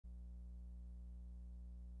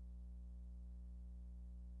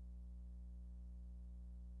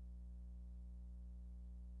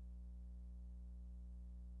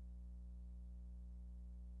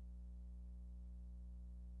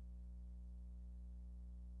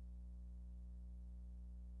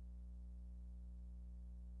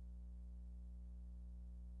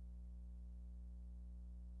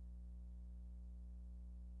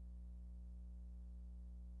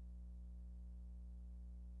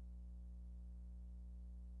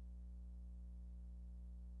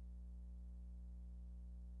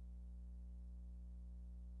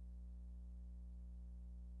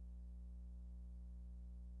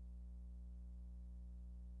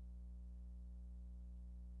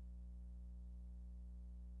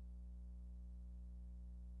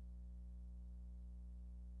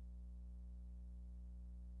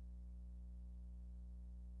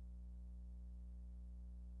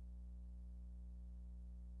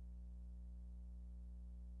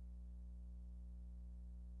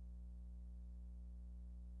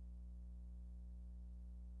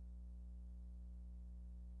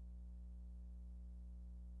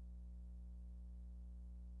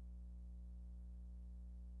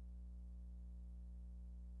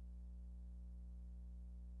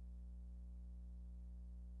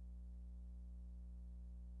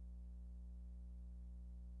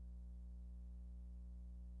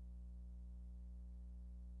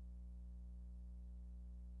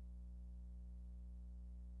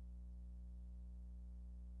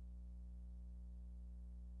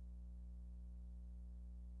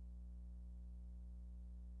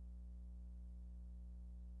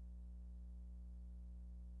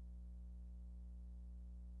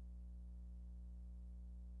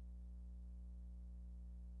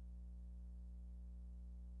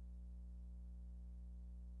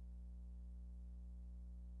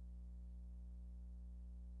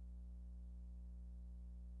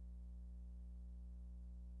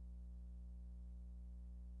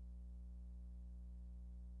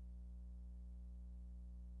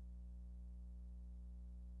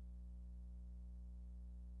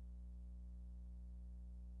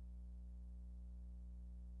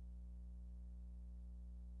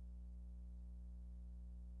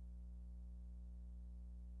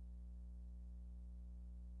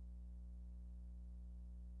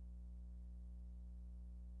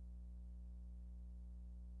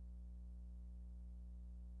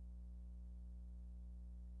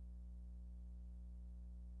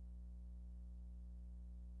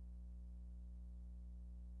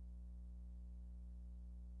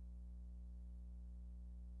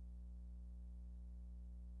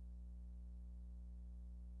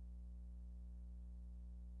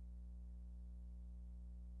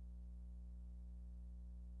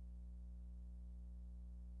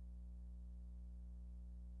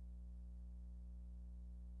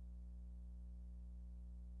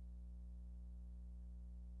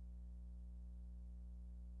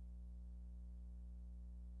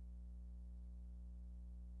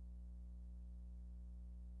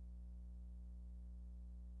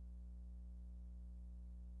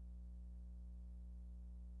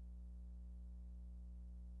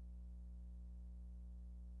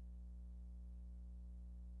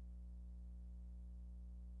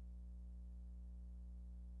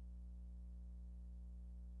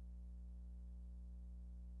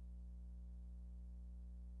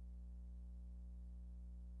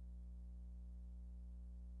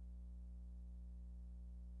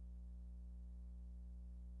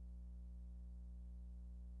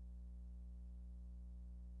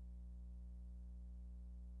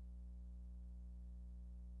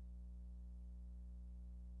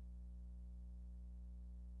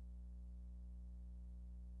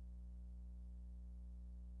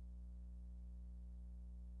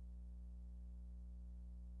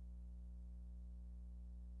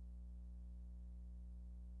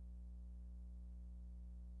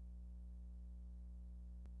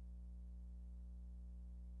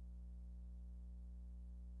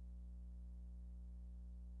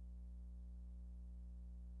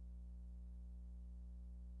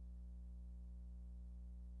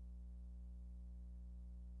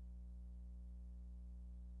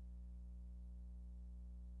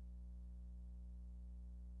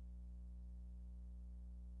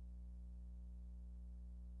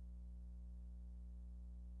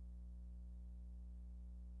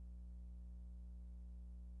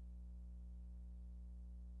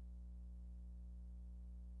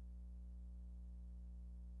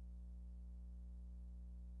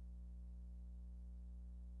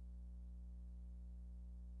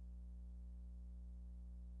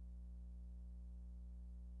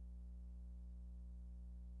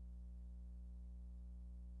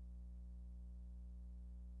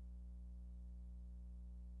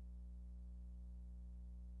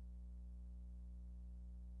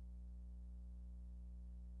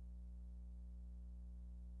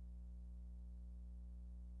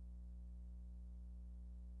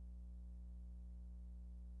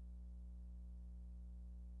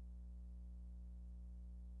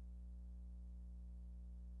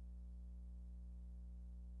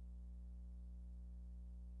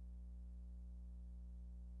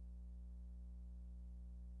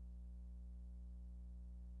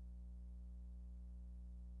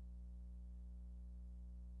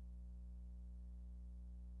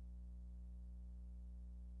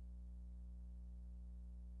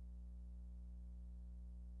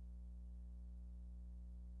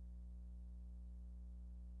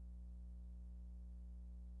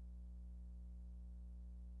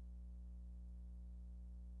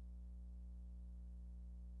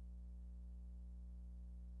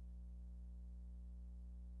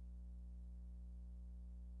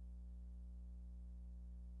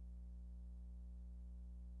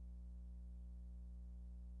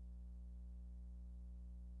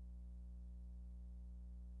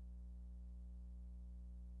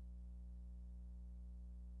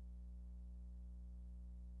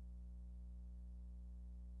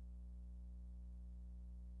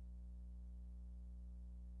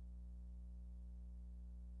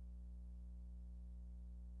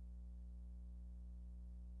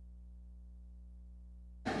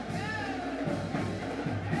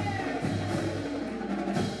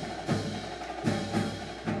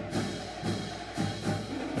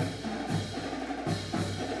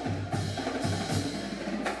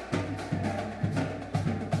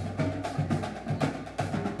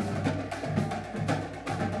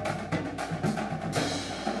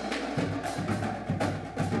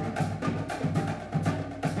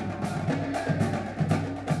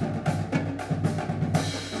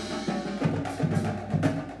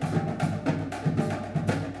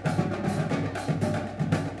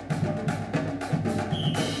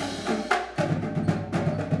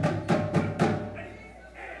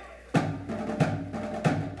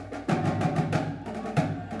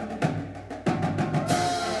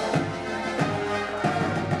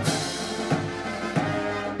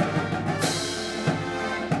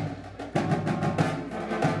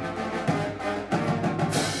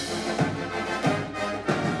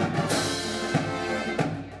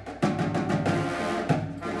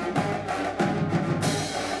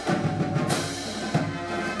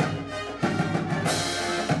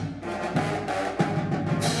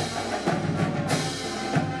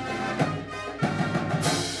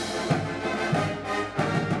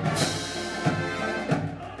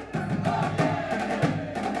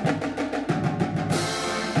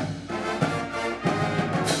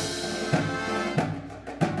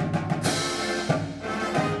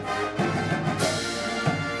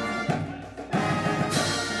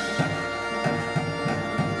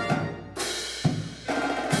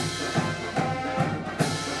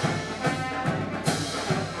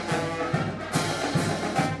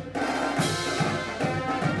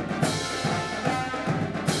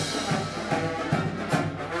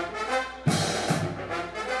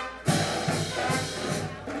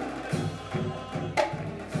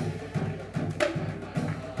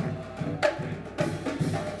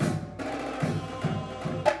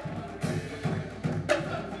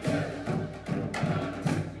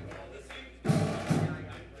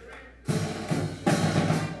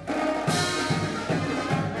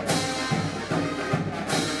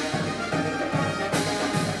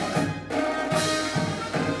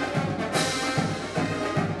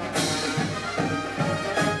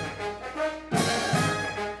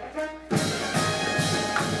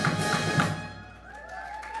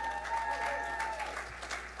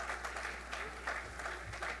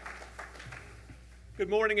Good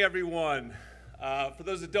morning, everyone. For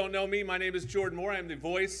those that don't know me, my name is Jordan Moore. I'm the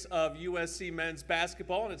voice of USC men's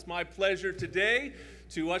basketball, and it's my pleasure today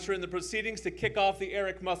to usher in the proceedings to kick off the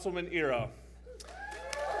Eric Musselman era.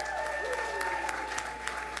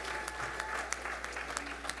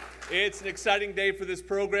 It's an exciting day for this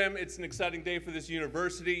program. It's an exciting day for this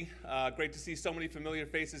university. Great to see so many familiar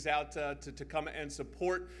faces out to come and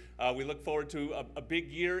support. We look forward to a big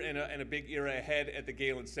year and a big era ahead at the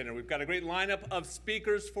Galen Center. We've got a great lineup of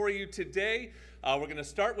speakers for you today. We're going to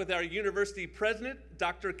start with our university president,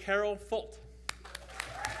 Dr. Carol Folt.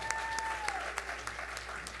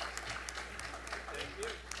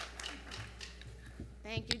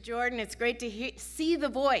 Thank you, Jordan. It's great to see the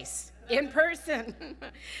voice in person.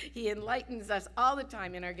 He enlightens us all the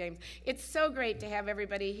time in our games. It's so great to have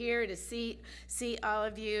everybody here, to see all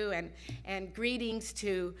of you, and greetings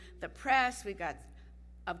to the press. We've got,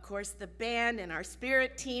 of course, the band and our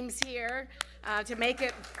spirit teams here to make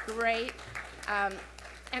it great.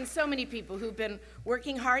 And so many people who've been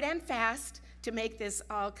working hard and fast to make this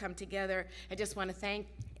all come together. I just want to thank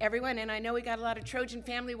everyone, and I know we got a lot of Trojan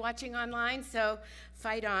family watching online, so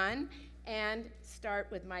fight on. And start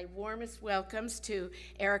with my warmest welcomes to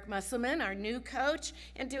Eric Musselman, our new coach,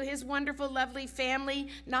 and to his wonderful, lovely family,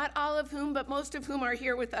 not all of whom, but most of whom are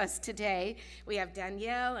here with us today. We have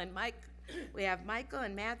Danielle and Mike, we have Michael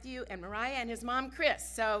and Matthew and Mariah and his mom, Chris.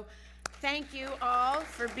 So thank you all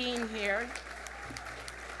for being here.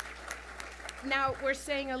 Now, we're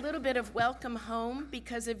saying a little bit of welcome home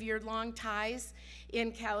because of your long ties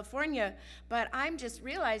in California, but I'm just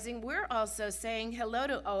realizing we're also saying hello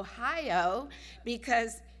to Ohio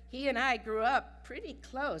because he and I grew up pretty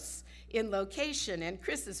close in location, and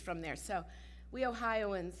Chris is from there. So we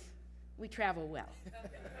Ohioans, we travel well.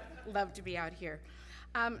 Love to be out here.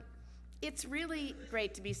 It's really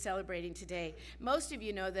great to be celebrating today. Most of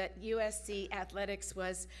you know that USC athletics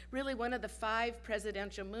was really one of the 5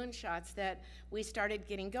 presidential moonshots that we started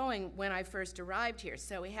getting going when I first arrived here.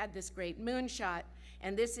 So we had this great moonshot,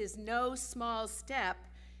 and this is no small step.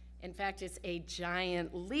 In fact, it's a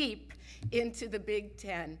giant leap into the Big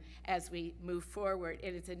Ten as we move forward.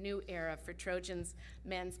 It is a new era for Trojans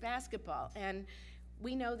men's basketball. And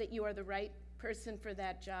we know that you are the right person for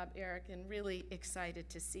that job, Eric, and really excited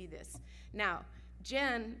to see this. Now,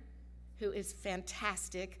 Jen, who is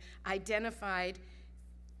fantastic, identified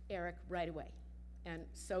Eric right away, and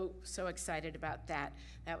so excited about that.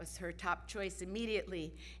 That was her top choice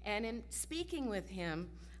immediately. And in speaking with him,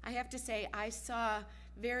 I have to say I saw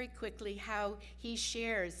very quickly how he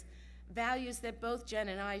shares values that both Jen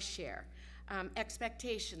and I share.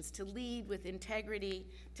 Expectations to lead with integrity,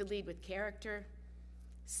 to lead with character,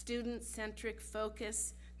 student-centric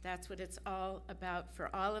focus. That's what it's all about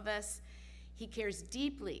for all of us. He cares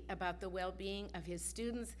deeply about the well-being of his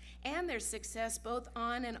students and their success both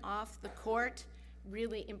on and off the court,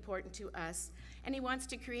 really important to us. And he wants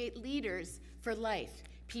to create leaders for life.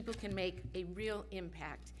 People can make a real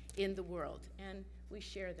impact in the world, and we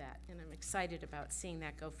share that, and I'm excited about seeing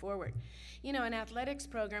that go forward. You know, an athletics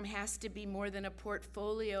program has to be more than a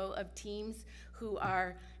portfolio of teams who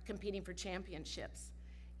are competing for championships.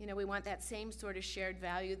 You know, we want that same sort of shared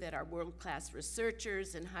value that our world-class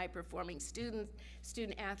researchers and high-performing student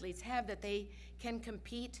athletes have, that they can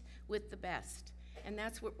compete with the best. And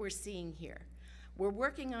that's what we're seeing here. We're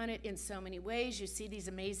working on it in so many ways. You see these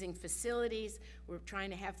amazing facilities. We're trying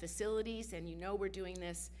to have facilities, and you know we're doing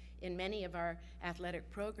this in many of our athletic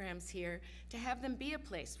programs here, to have them be a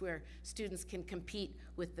place where students can compete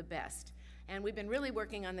with the best. And we've been really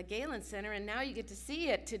working on the Galen Center, and now you get to see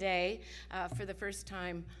it today for the first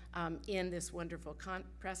time in this wonderful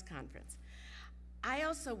press conference. I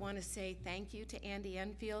also want to say thank you to Andy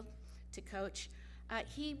Enfield, to Coach.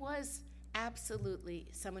 He was absolutely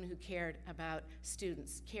someone who cared about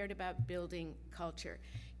students, cared about building culture,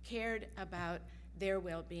 cared about their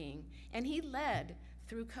well-being, and he led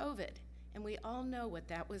through COVID. And we all know what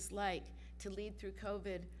that was like, to lead through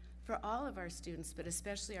COVID for all of our students, but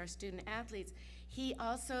especially our student athletes. He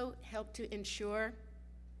also helped to ensure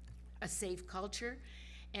a safe culture,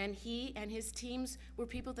 and he and his teams were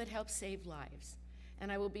people that helped save lives.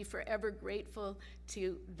 And I will be forever grateful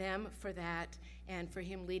to them for that, and for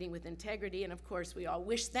him leading with integrity. And of course, we all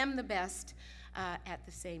wish them the best at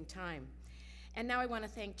the same time. And now I want to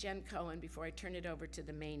thank Jen Cohen before I turn it over to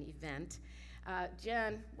the main event.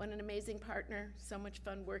 Jen, what an amazing partner. So much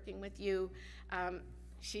fun working with you.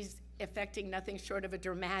 She's effecting nothing short of a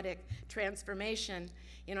dramatic transformation.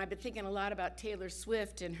 You know, I've been thinking a lot about Taylor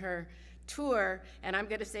Swift and her tour, and I'm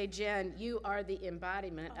going to say, Jen, you are the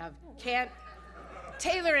embodiment of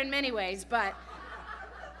Taylor in many ways, but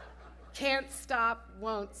Can't stop,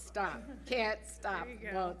 won't stop. Can't stop,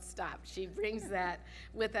 won't stop. She brings that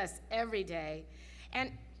with us every day.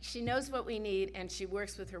 And she knows what we need, and she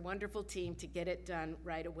works with her wonderful team to get it done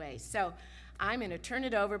right away. So I'm going to turn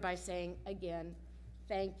it over by saying again,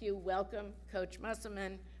 thank you, welcome, Coach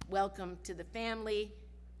Musselman, welcome to the family,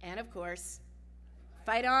 and of course,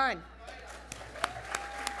 fight on.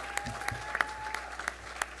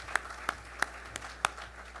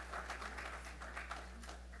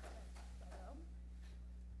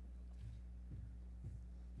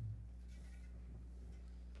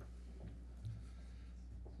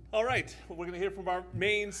 All right, well, we're going to hear from our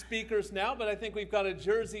main speakers now, but I think we've got a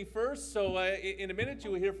jersey first. So in a minute,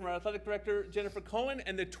 you will hear from our athletic director, Jennifer Cohen,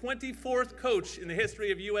 and the 24th coach in the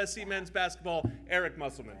history of USC men's basketball, Eric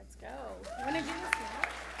Musselman. Let's go. You want to do this now?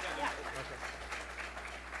 Yeah. Okay.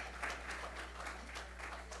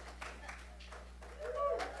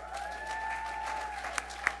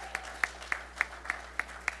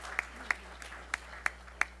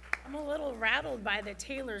 I'm a little rattled by the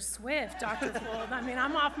Taylor Swift, Dr. Fold. I mean,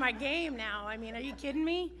 I'm off my game now. I mean, are you kidding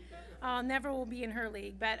me? I'll never will be in her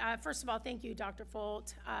league. But first of all, thank you, Dr.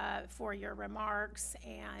 Folt, for your remarks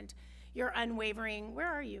and your unwavering, where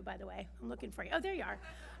are you, by the way? I'm looking for you. Oh, there you are.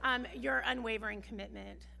 Your unwavering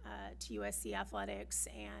commitment to USC athletics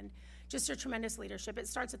and just your tremendous leadership. It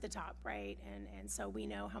starts at the top, right? And so we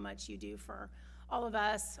know how much you do for all of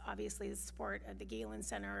us, obviously the support of the Galen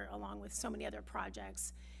Center, along with so many other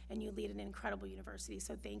projects, and you lead an incredible university,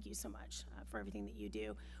 so thank you so much for everything that you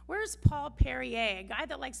do. Where's Paul Perrier, a guy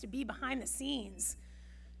that likes to be behind the scenes?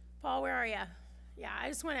 Paul, where are you? Yeah, I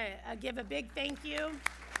just want to give a big thank you.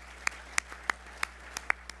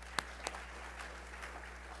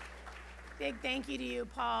 Big thank you to you,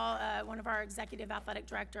 Paul, one of our executive athletic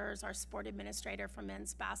directors, our sport administrator for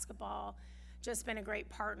men's basketball. Just been a great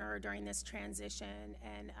partner during this transition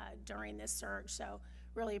and during this search, so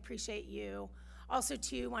really appreciate you. Also,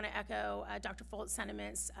 too, want to echo Dr. Folt's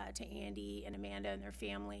sentiments to Andy and Amanda and their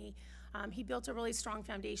family. He built a really strong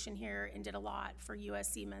foundation here and did a lot for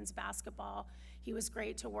USC men's basketball. He was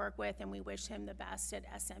great to work with, and we wish him the best at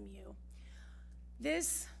SMU.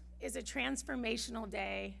 This is a transformational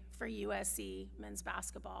day for USC men's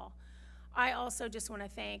basketball. I also just want to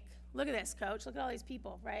thank, look at this, Coach, look at all these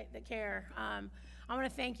people, right, that care. I want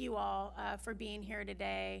to thank you all for being here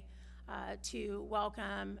today to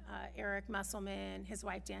welcome Eric Musselman, his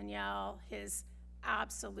wife Danielle, his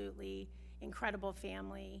absolutely incredible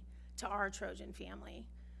family to our Trojan family.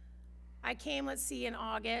 I came, let's see, in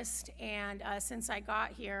August, and since I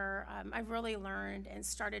got here, I've really learned and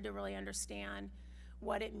started to really understand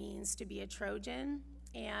what it means to be a Trojan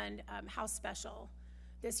and how special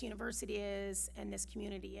this university is and this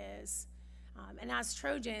community is. And as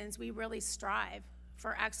Trojans, we really strive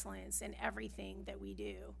for excellence in everything that we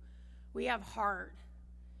do. We have heart,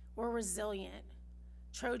 we're resilient.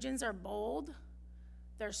 Trojans are bold,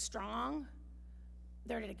 they're strong,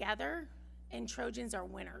 they're together, and Trojans are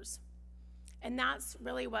winners. And that's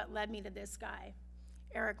really what led me to this guy,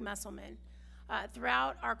 Eric Musselman.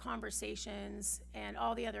 Throughout our conversations and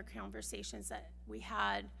all the other conversations that we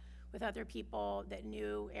had with other people that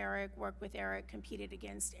knew Eric, worked with Eric, competed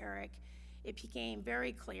against Eric, it became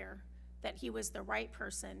very clear that he was the right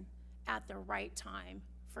person at the right time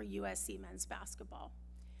for USC men's basketball.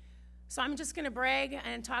 So I'm just gonna brag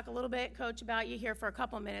and talk a little bit, Coach, about you here for a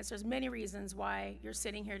couple of minutes. There's many reasons why you're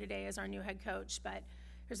sitting here today as our new head coach, but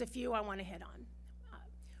there's a few I wanna hit on.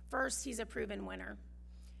 First, he's a proven winner.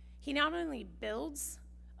 He not only builds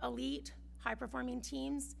elite, high-performing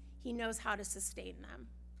teams, he knows how to sustain them.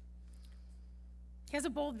 He has a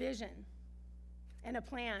bold vision and a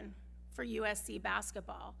plan for USC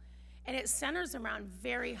basketball, and it centers around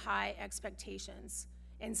very high expectations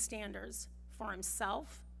and standards for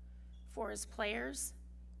himself, for his players,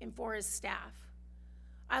 and for his staff.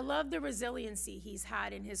 I love the resiliency he's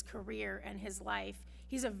had in his career and his life.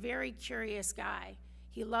 He's a very curious guy.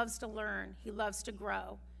 He loves to learn, he loves to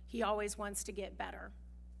grow. He always wants to get better.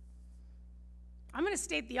 I'm gonna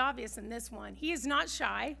state the obvious in this one. He is not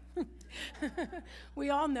shy. We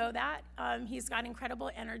all know that. He's got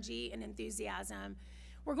incredible energy and enthusiasm.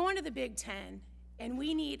 We're going to the Big Ten, and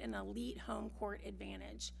we need an elite home court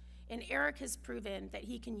advantage. And Eric has proven that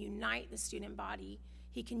he can unite the student body,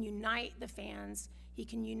 he can unite the fans, he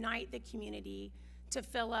can unite the community to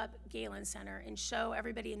fill up Galen Center and show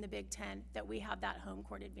everybody in the Big Ten that we have that home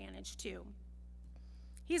court advantage too.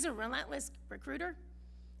 He's a relentless recruiter,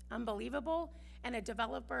 unbelievable, and a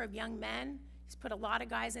developer of young men. He's put a lot of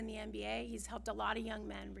guys in the NBA. He's helped a lot of young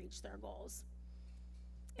men reach their goals.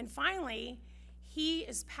 And finally, he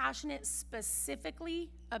is passionate specifically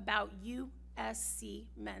about you USC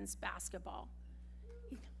men's basketball.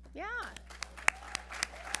 Yeah.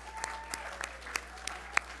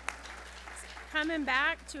 Coming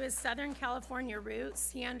back to his Southern California roots,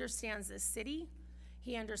 he understands this city,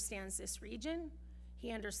 he understands this region,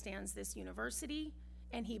 he understands this university,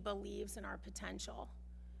 and he believes in our potential.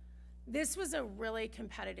 This was a really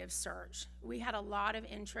competitive search. We had a lot of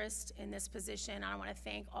interest in this position. I want to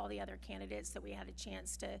thank all the other candidates that we had a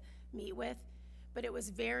chance to meet with, but it was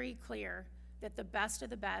very clear that the best of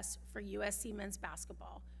the best for USC men's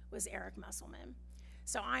basketball was Eric Musselman.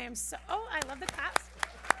 So I am so, oh, I love the claps.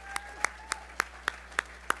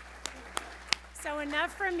 So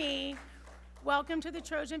enough from me. Welcome to the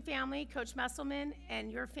Trojan family, Coach Musselman,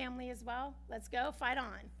 and your family as well. Let's go, fight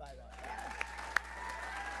on. Fight on. Yeah.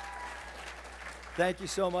 Thank you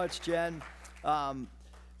so much, Jen.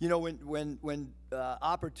 You know, when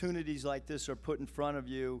opportunities like this are put in front of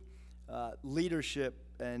you, leadership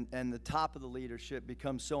and the top of the leadership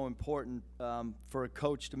becomes so important for a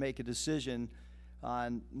coach to make a decision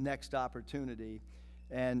on next opportunity.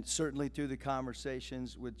 And certainly through the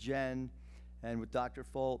conversations with Jen and with Dr.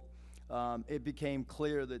 Folt, it became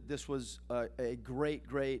clear that this was a great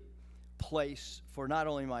place for not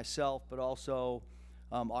only myself, but also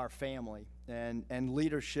our family. And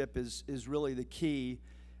leadership is really the key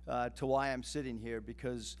to why I'm sitting here,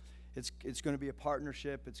 because it's going to be a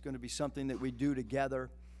partnership. It's going to be something that we do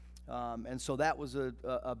together. And so that was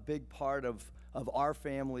a big part of our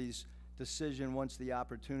family's decision once the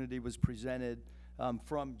opportunity was presented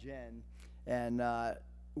from Jen. And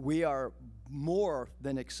we are more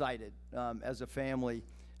than excited as a family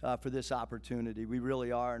for this opportunity. We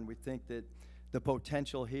really are, and we think that the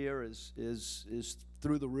potential here is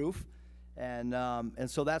through the roof. And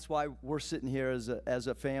so that's why we're sitting here as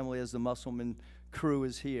a family, as the Musselman crew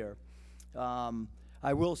is here.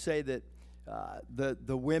 I will say that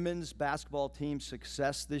the women's basketball team's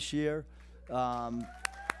success this year, and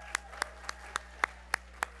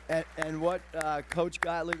what Coach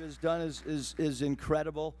Gottlieb has done is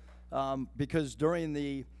incredible, because during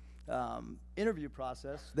the interview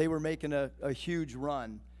process, they were making a huge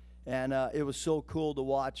run, and it was so cool to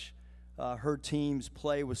watch her teams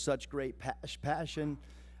play with such great passion,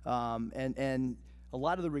 and a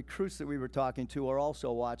lot of the recruits that we were talking to are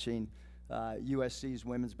also watching USC's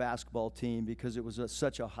women's basketball team, because it was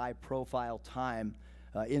such a high-profile time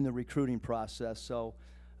in the recruiting process. So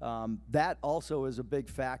that also is a big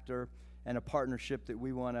factor and a partnership that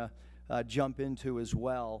we want to jump into as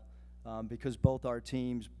well, because both our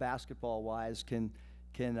teams, basketball-wise, can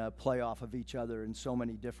play off of each other in so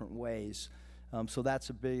many different ways. So that's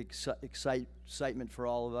a big excitement for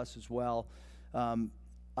all of us as well.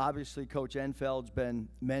 Obviously, Coach Enfeld's been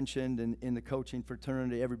mentioned, and in the coaching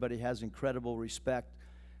fraternity, everybody has incredible respect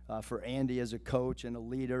for Andy as a coach and a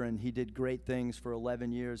leader, and he did great things for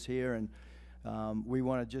 11 years here, and we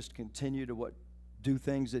want to just continue to do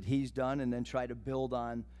things that he's done, and then try to build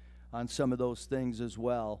on some of those things as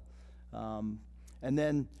well. And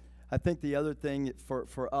then I think the other thing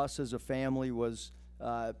for us as a family was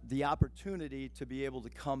the opportunity to be able to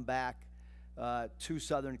come back to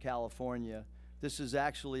Southern California. This is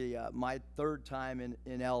actually my third time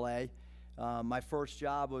in LA. My first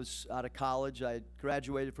job was out of college. I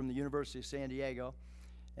graduated from the University of San Diego,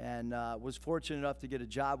 and was fortunate enough to get a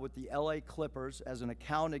job with the LA Clippers as an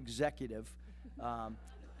account executive.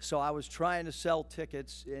 So I was trying to sell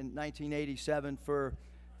tickets in 1987 for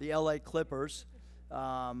the LA Clippers,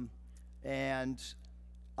 and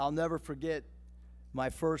I'll never forget my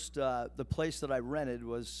first, the place that I rented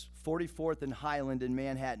was 44th and Highland in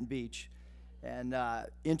Manhattan Beach. And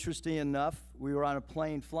interesting enough, we were on a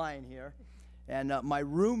plane flying here, and my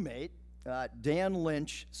roommate, Dan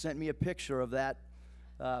Lynch, sent me a picture of that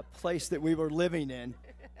place that we were living in.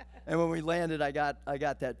 And when we landed, I got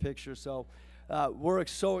that picture. So we're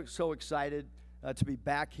so excited to be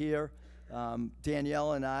back here.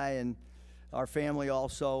 Danielle and I and our family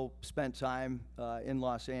also spent time in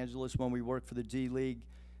Los Angeles when we worked for the D League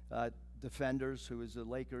Defenders, who was the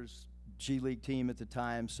Lakers G League team at the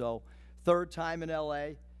time. So third time in LA,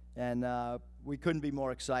 and we couldn't be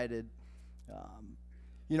more excited.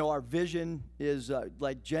 You know, our vision is,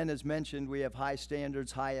 like Jen has mentioned, we have high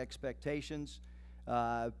standards, high expectations.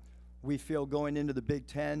 We feel going into the Big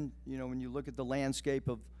Ten, you know, when you look at the landscape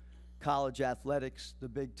of college athletics, the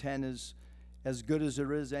Big Ten is as good as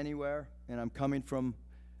there is anywhere, and I'm coming from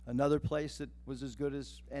another place that was as good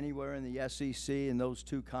as anywhere in the SEC, and those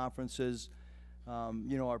two conferences,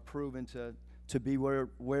 you know, are proven to be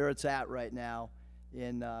where it's at right now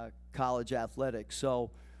in college athletics.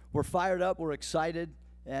 So we're fired up, we're excited,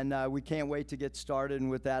 and we can't wait to get started. And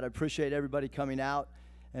with that, I appreciate everybody coming out.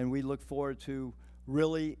 and we look forward to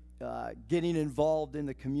really getting involved in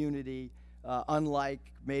the community, unlike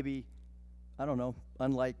maybe, I don't know,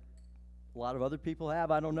 unlike a lot of other people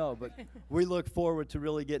have, I don't know, but we look forward to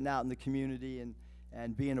really getting out in the community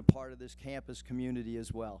and being a part of this campus community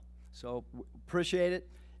as well. So appreciate it,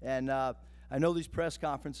 and I know these press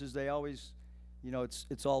conferences, they always, you know,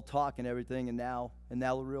 it's all talk and everything, and now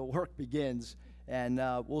the real work begins, and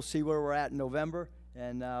we'll see where we're at in November,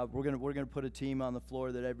 and we're gonna put a team on the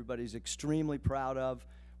floor that everybody's extremely proud of.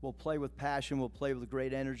 We'll play with passion, we'll play with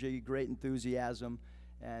great energy, great enthusiasm,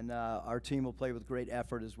 and our team will play with great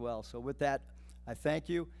effort as well. So with that, I thank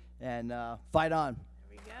you, and fight on.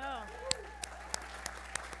 There we go.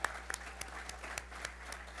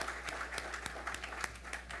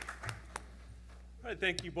 All right,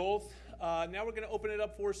 thank you both. Now we're going to open it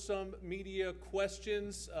up for some media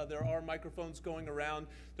questions. There are microphones going around.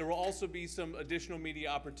 There will also be some additional media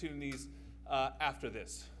opportunities after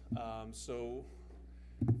this. So,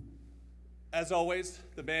 as always,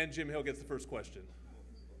 the man, Jim Hill, gets the first question.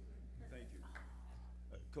 Thank you.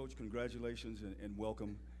 Coach, congratulations and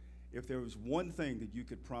welcome. If there was one thing that you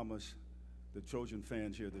could promise the Trojan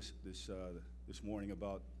fans here this morning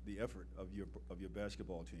about the effort of your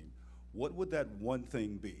basketball team, what would that one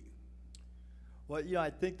thing be? Well, you know, I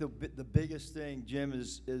think the biggest thing, Jim,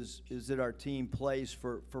 is that our team plays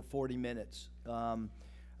for 40 minutes.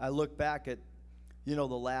 I look back at, you know,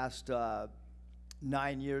 the last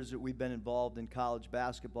 9 years that we've been involved in college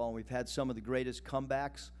basketball, and we've had some of the greatest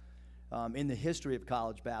comebacks in the history of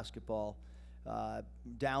college basketball,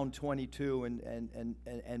 down 22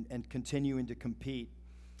 and continuing to compete.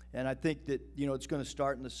 And I think that, you know, it's going to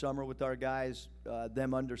start in the summer with our guys,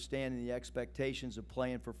 them understanding the expectations of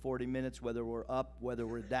playing for 40 minutes, whether we're up, whether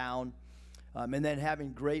we're down, and then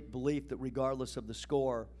having great belief that regardless of the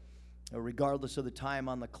score, or regardless of the time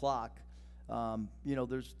on the clock, you know,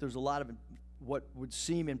 there's a lot of what would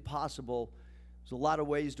seem impossible. There's a lot of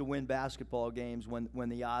ways to win basketball games when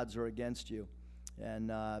the odds are against you. And,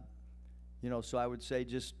 you know, so I would say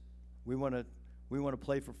just we want to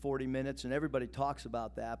play for 40 minutes, and everybody talks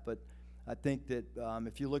about that, but I think that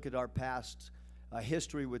if you look at our past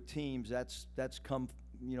history with teams, that's come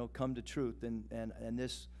to truth, and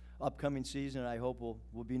this upcoming season, I hope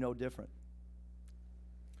will be no different.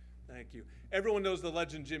 Thank you. Everyone knows the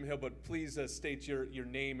legend Jim Hill, but please state your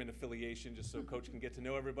name and affiliation just so Coach can get to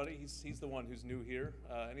know everybody. He's the one who's new here.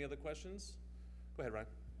 Any other questions? Go ahead, Ryan.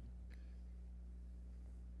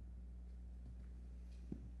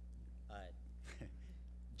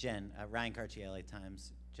 Jen, Ryan Cartier, LA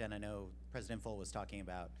Times. Jen, I know President Full was talking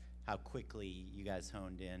about how quickly you guys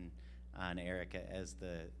honed in on Eric as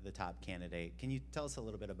the top candidate. Can you tell us a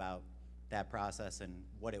little bit about that process and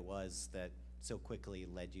what it was that so quickly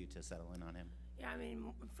led you to settle in on him? Yeah, I mean,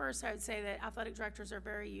 first I would say that athletic directors are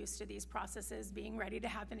very used to these processes being ready to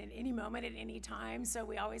happen at any moment, at any time. So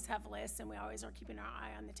we always have lists, and we always are keeping our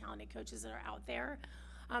eye on the talented coaches that are out there.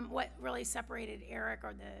 What really separated Eric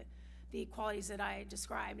are the qualities that I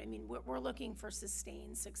described. I mean, we're looking for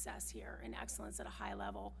sustained success here and excellence at a high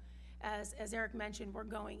level. As Eric mentioned, we're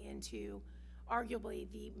going into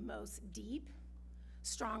arguably the most deep,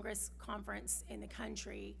 strongest conference in the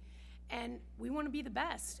country. And we want to be the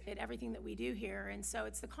best at everything that we do here. And so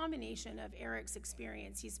it's the combination of Eric's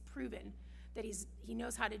experience. He's proven that he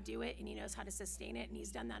knows how to do it, and he knows how to sustain it, and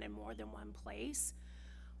he's done that in more than one place.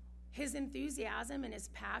 His enthusiasm and his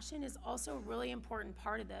passion is also a really important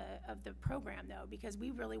part of the program, though, because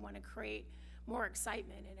we really want to create more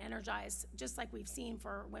excitement and energize, just like we've seen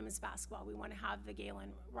for women's basketball. We want to have the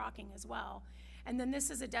Galen rocking as well. And then this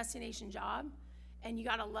is a destination job, and you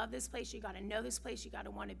got to love this place, you got to know this place, you got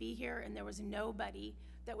to want to be here, and there was nobody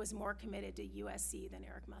that was more committed to USC than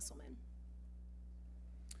Eric Musselman.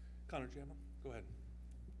 Connor Jammer, go ahead.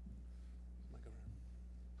 Mic over here.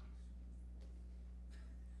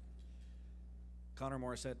 Connor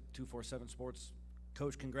Morissette, 247 Sports.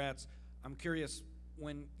 Coach, congrats. I'm curious,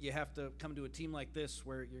 when you have to come to a team like this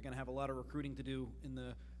where you're going to have a lot of recruiting to do in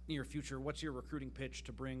the near future, what's your recruiting pitch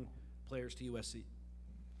to bring players to USC?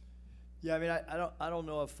 Yeah, I mean, I don't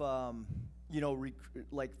know if you know,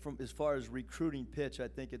 like from as far as recruiting pitch, I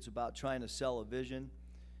think it's about trying to sell a vision,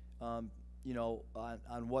 you know,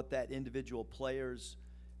 on what that individual player's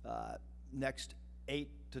next 8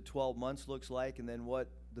 to 12 months looks like, and then what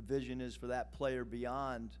the vision is for that player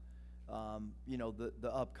beyond, you know,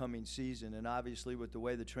 the upcoming season. And obviously, with the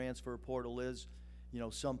way the transfer portal is, you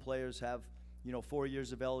know, some players have, you know, 4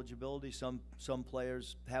 years of eligibility. Some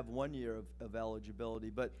players have 1 year of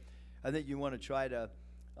eligibility, but I think you want to try to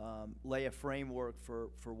lay a framework for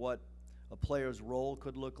what a player's role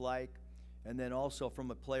could look like, And then also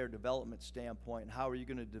from a player development standpoint, how are you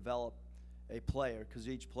going to develop a player? Because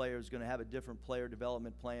each player is going to have a different player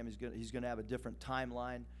development plan. He's going to have a different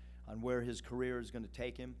timeline on where his career is going to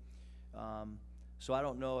take him. So I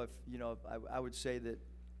don't know if, I would say that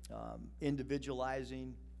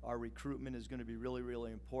individualizing our recruitment is going to be really,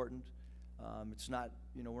 really important. It's not,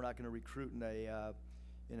 we're not going to recruit in a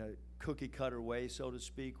cookie cutter way, so to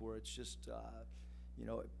speak, where it's just,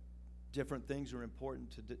 different things are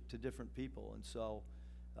important to different people. And so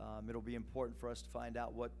it'll be important for us to find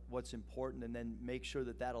out what's important and then make sure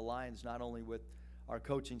that that aligns not only with our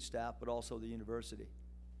coaching staff, but also the university.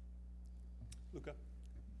 Luca.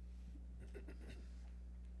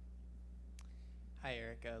 Hi,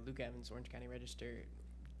 Eric. Luke Evans, Orange County Register.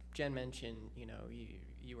 Jen mentioned,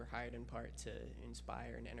 you were hired in part to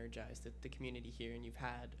inspire and energize the community here, and you've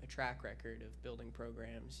had a track record of building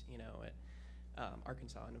programs, at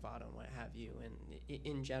Arkansas and Nevada and what have you. And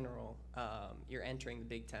in general, you're entering the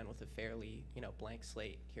Big Ten with a fairly, blank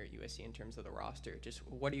slate here at USC in terms of the roster. Just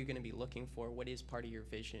what are you going to be looking for? What is part of your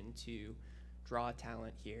vision to draw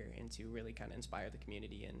talent here and to really kind of inspire the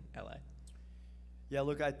community in LA? Yeah,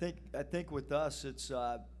 look, I think with us, it's,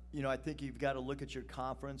 I think you've got to look at your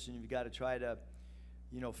conference and you've got to try to,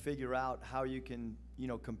 figure out how you can,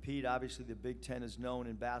 compete. Obviously, the Big Ten is known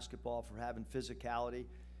in basketball for having physicality,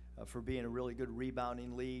 for being a really good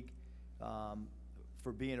rebounding league,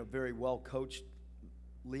 for being a very well-coached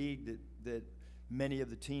league that many of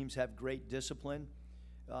the teams have great discipline.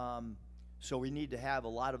 So we need to have a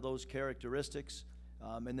lot of those characteristics.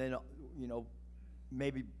 And then,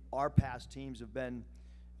 maybe our past teams have been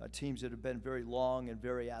teams that have been very long and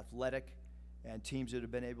very athletic, and teams that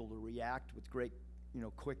have been able to react with great,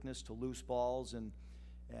 quickness to loose balls, and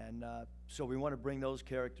so we want to bring those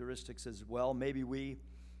characteristics as well. Maybe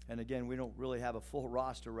and again, we don't really have a full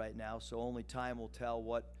roster right now, so only time will tell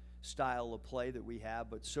what style of play that we have.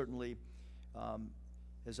 But certainly,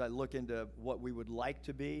 as I look into what we would like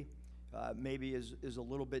to be, maybe is a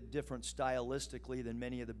little bit different stylistically than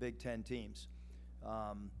many of the Big Ten teams.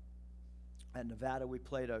 At Nevada, we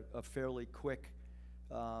played a fairly quick,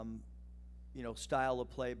 style of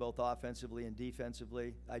play, both offensively and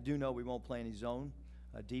defensively. I do know we won't play any zone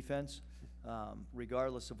defense,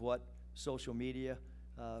 regardless of what social media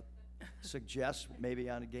suggests, maybe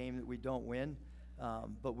on a game that we don't win.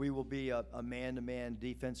 But we will be a man-to-man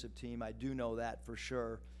defensive team. I do know that for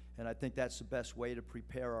sure, and I think that's the best way to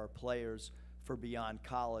prepare our players for beyond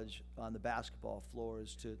college on the basketball floor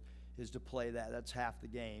is to play that. That's half the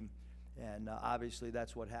game. And obviously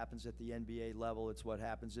that's what happens at the NBA level, it's what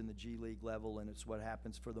happens in the G League level, and it's what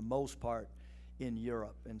happens for the most part in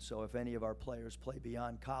Europe. And so if any of our players play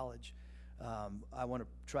beyond college, I want to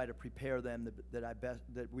try to prepare them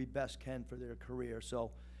that we best can for their career.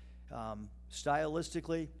 So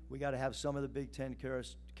stylistically, we got to have some of the Big Ten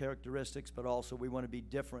characteristics, but also we want to be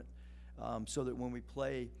different so that when we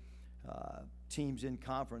play teams in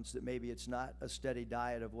conference, that maybe it's not a steady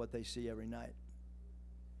diet of what they see every night.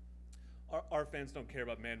 Our fans don't care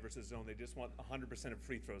about man versus zone. They just want 100% of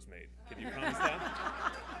free throws made. Can you promise that?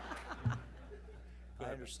 I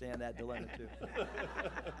understand that dilemma, too.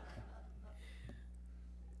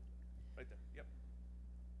 Right there, yep.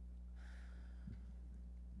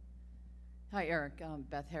 Hi, Eric.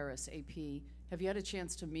 Beth Harris, AP. Have you had a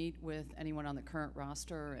chance to meet with anyone on the current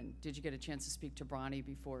roster, and did you get a chance to speak to Bronny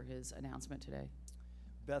before his announcement today?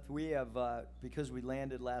 Beth, we have, because we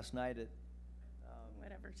landed last night at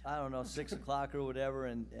Whatever time. I don't know, 6 o'clock or whatever,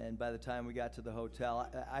 and by the time we got to the hotel,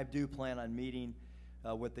 I do plan on meeting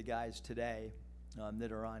with the guys today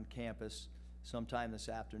that are on campus sometime this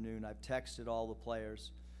afternoon. I've texted all the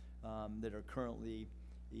players that are currently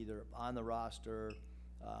either on the roster,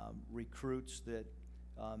 recruits that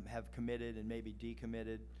have committed and maybe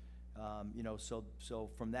decommitted. So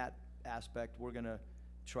from that aspect, we're going to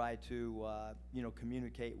try to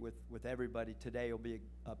communicate with everybody. Today will be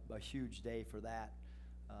a huge day for that.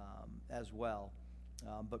 As well,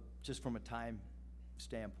 but just from a time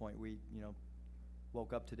standpoint, we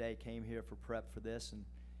woke up today, came here for prep for this,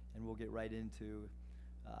 and we'll get right into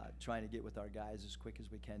trying to get with our guys as quick as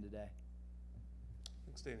we can today.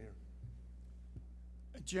 Thanks, staying here.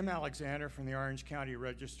 Jim Alexander from the Orange County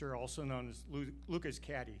Register, also known as Lucas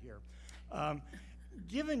Caddy here.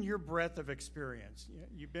 Given your breadth of experience,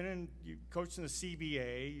 you've coached in the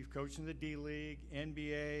CBA, you've coached in the D League,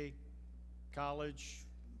 NBA, college.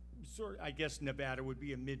 I guess Nevada would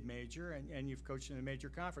be a mid-major, and you've coached in a major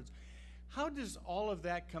conference. How does all of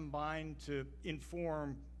that combine to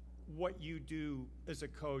inform what you do as a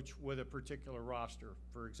coach with a particular roster?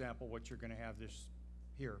 For example, what you're going to have this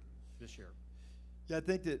year? Yeah, I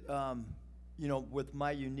think that you know, with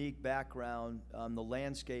my unique background, the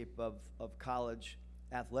landscape of college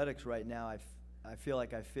athletics right now, I feel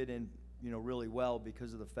like I fit in, you know, really well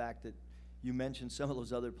because of the fact that you mentioned some of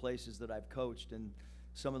those other places that I've coached, and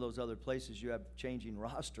some of those other places you have changing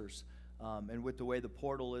rosters. And with the way the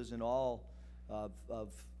portal is in all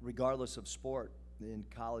of regardless of sport in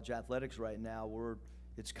college athletics right now,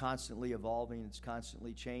 it's constantly evolving, it's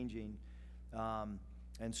constantly changing.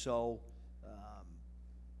 And so,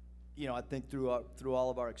 you know, I think through all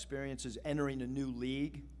of our experiences entering a new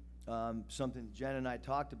league, something Jen and I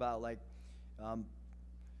talked about, like,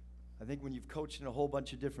 I think when you've coached in a whole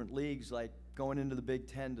bunch of different leagues, like going into the Big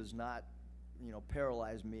Ten does not, you know,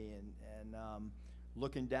 paralyze me. And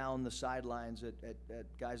looking down the sidelines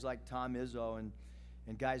at guys like Tom Izzo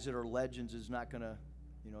and guys that are legends is not going to,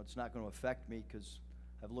 you know, it's not going to affect me because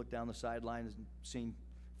I've looked down the sidelines and seen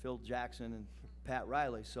Phil Jackson and Pat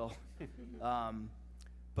Riley. So,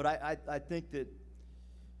 but I think that,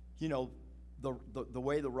 you know, the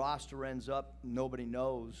way the roster ends up, nobody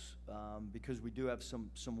knows, because we do have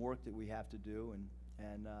some work that we have to do,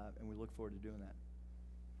 and we look forward to doing that.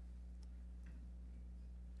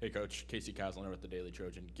 Hey, Coach. Casey Kasliner with the Daily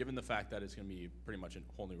Trojan. Given the fact that it's going to be pretty much a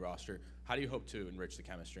whole new roster, how do you hope to enrich the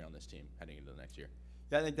chemistry on this team heading into the next year?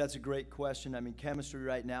 Yeah, I think that's a great question. I mean, chemistry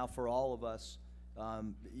right now for all of us,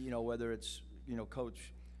 you know, whether it's, you know,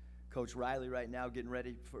 Coach Riley right now getting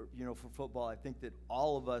ready for, you know, for football, I think that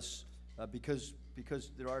all of us, because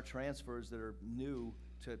there are transfers that are new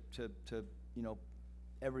to you know,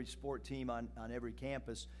 every sport team on every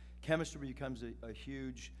campus, chemistry becomes a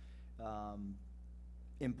huge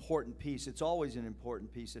important piece. It's always an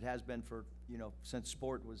important piece. It has been for, you know, since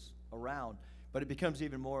sport was around, but it becomes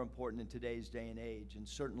even more important in today's day and age. And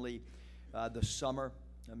certainly the summer,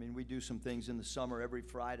 I mean, we do some things in the summer. Every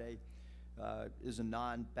Friday is a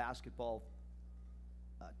non-basketball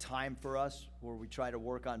time for us, where we try to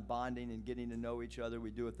work on bonding and getting to know each other.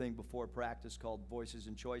 We do a thing before practice called Voices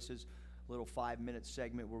and Choices, a little 5-minute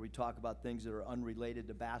segment where we talk about things that are unrelated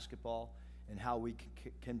to basketball and how we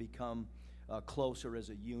can become closer as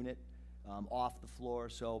a unit off the floor.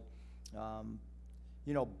 So,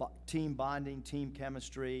 you know, team bonding, team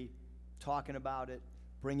chemistry, talking about it,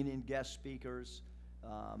 bringing in guest speakers,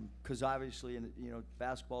 because obviously, you know,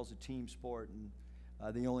 basketball is a team sport, and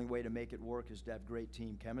the only way to make it work is to have great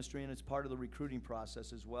team chemistry, and it's part of the recruiting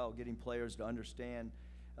process as well, getting players to understand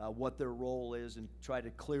what their role is and try to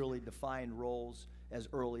clearly define roles as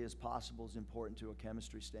early as possible is important to a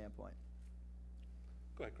chemistry standpoint.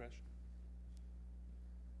 Go ahead, Crash.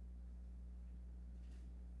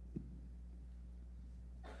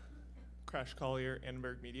 Crash Collier,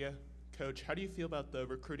 Annenberg Media. Coach, how do you feel about the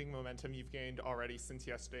recruiting momentum you've gained already since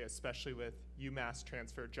yesterday, especially with UMass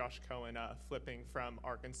transfer Josh Cohen flipping from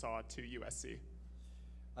Arkansas to USC?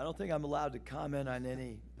 I don't think I'm allowed to comment on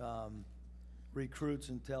any recruits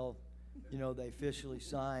until, you know, they officially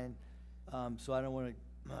sign. So I don't want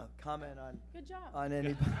to comment on. Good job. On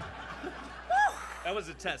any. That was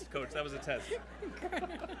a test, Coach. That was a test.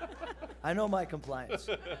 I know my compliance.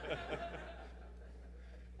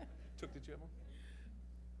 Took, did you have one?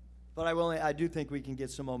 But I do think we can get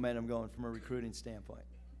some momentum going from a recruiting standpoint.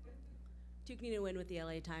 Duke needed a win with the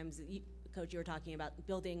LA Times. Coach, you were talking about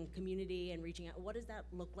building community and reaching out. What does that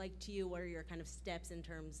look like to you? What are your kind of steps in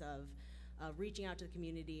terms of reaching out to the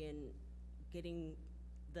community and getting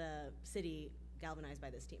the city galvanized by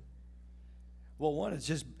this team? Well, one, it's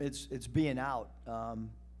just it's being out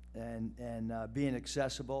and being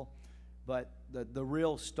accessible, but the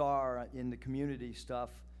real star in the community stuff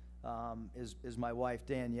is my wife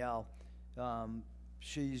Danielle.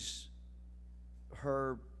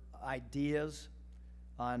 Her ideas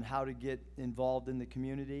on how to get involved in the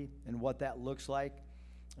community and what that looks like.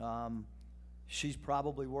 She's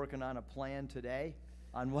probably working on a plan today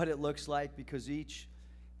on what it looks like, because each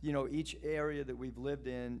area that we've lived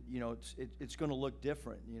in, you know, it's going to look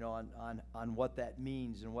different, you know, on what that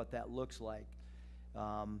means and what that looks like.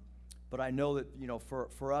 But I know that, you know,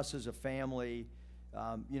 for us as a family,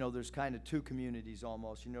 you know, there's kind of two communities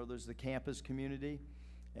almost. You know, there's the campus community,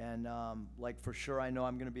 and like for sure I know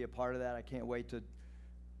I'm going to be a part of that. I can't wait to.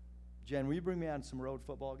 Jen, will you bring me on some road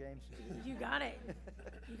football games? You got it.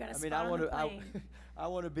 You got a spot I on the plane. I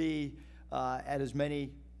want to be at as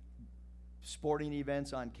many sporting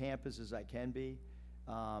events on campus as I can be.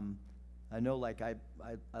 I know, like I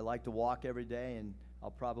like to walk every day, and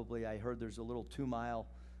I heard there's a little 2-mile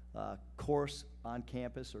course on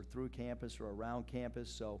campus or through campus or around campus.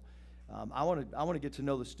 So I want to get to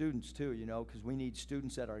know the students too, you know, because we need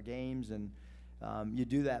students at our games, and you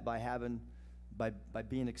do that by having by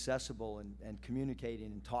being accessible and communicating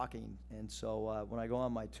and talking. And so when I go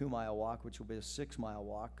on my 2-mile walk, which will be a 6-mile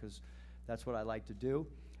walk, because that's what I like to do,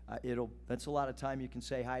 that's a lot of time you can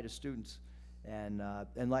say hi to students. And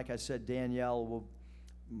like I said, Danielle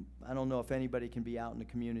I don't know if anybody can be out in the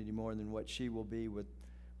community more than what she will be with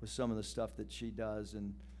some of the stuff that she does.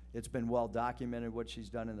 And it's been well documented what she's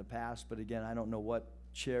done in the past, but again, I don't know what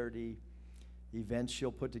charity events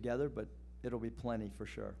she'll put together, but it'll be plenty for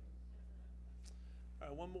sure. All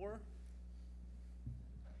right, one more.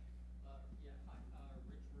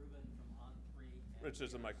 Rich Rubin from On3. Rich,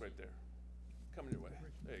 there's a mic right there. Coming your way.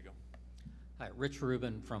 There you go. Hi, Rich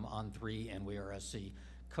Rubin from On3 and We Are SC.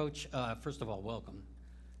 Coach, first of all, welcome.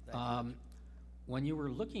 When you were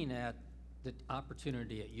looking at the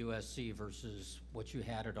opportunity at USC versus what you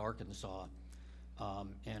had at Arkansas,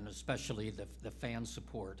 and especially the fan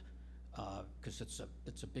support, because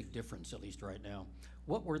it's a big difference, at least right now.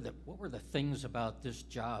 What were the things about this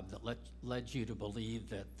job that led you to believe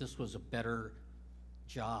that this was a better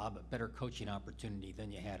job, a better coaching opportunity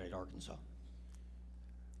than you had at Arkansas?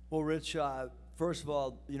 Well, Rich, first of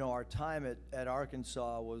all, our time at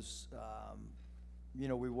Arkansas was,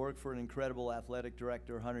 we worked for an incredible athletic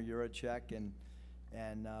director, Hunter Yurachek,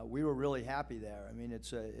 and we were really happy there. I mean,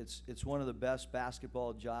 it's one of the best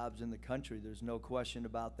basketball jobs in the country. There's no question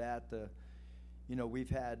about that. We've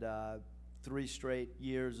had 3 straight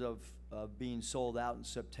years of being sold out in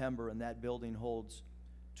September, and that building holds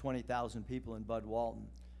 20,000 people in Bud Walton.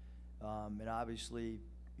 And obviously,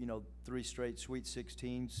 3 straight Sweet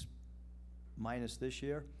 16s minus this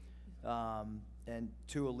year, and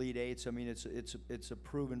 2 Elite Eights. I mean, it's a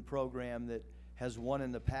proven program that has won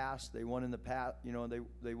in the past. They won in the past,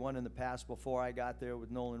 they won in the past before I got there with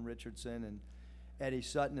Nolan Richardson and Eddie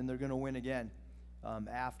Sutton, and they're going to win again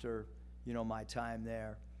after my time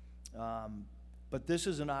there. But this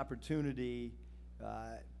is an opportunity.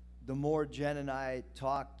 The more Jen and I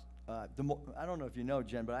talked, the more, I don't know if you know,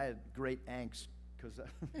 Jen, but I had great angst because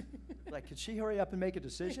like, could she hurry up and make a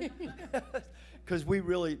decision? Because we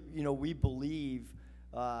really, we believe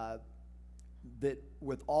that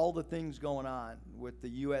with all the things going on with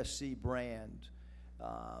the USC brand,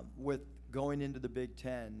 with going into the Big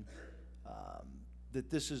Ten,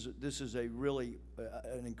 that this is a really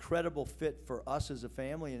an incredible fit for us as a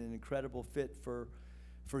family and an incredible fit for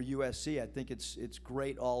USC. I think it's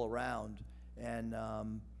great all around. And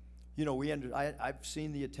I've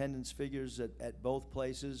seen the attendance figures at both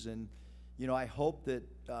places, and I hope that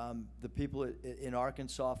the people in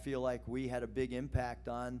Arkansas feel like we had a big impact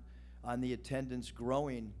on the attendance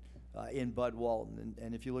growing in Bud Walton.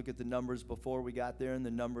 And if you look at the numbers before we got there and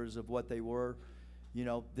the numbers of what they were,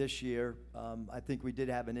 this year, I think we did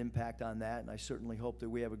have an impact on that, and I certainly hope that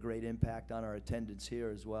we have a great impact on our attendance here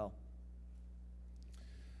as well.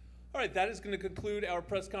 All right, that is going to conclude our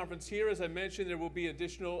press conference here. As I mentioned, there will be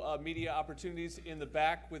additional media opportunities in the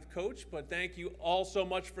back with Coach, but thank you all so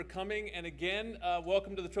much for coming. And again,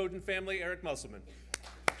 welcome to the Trojan family, Eric Musselman.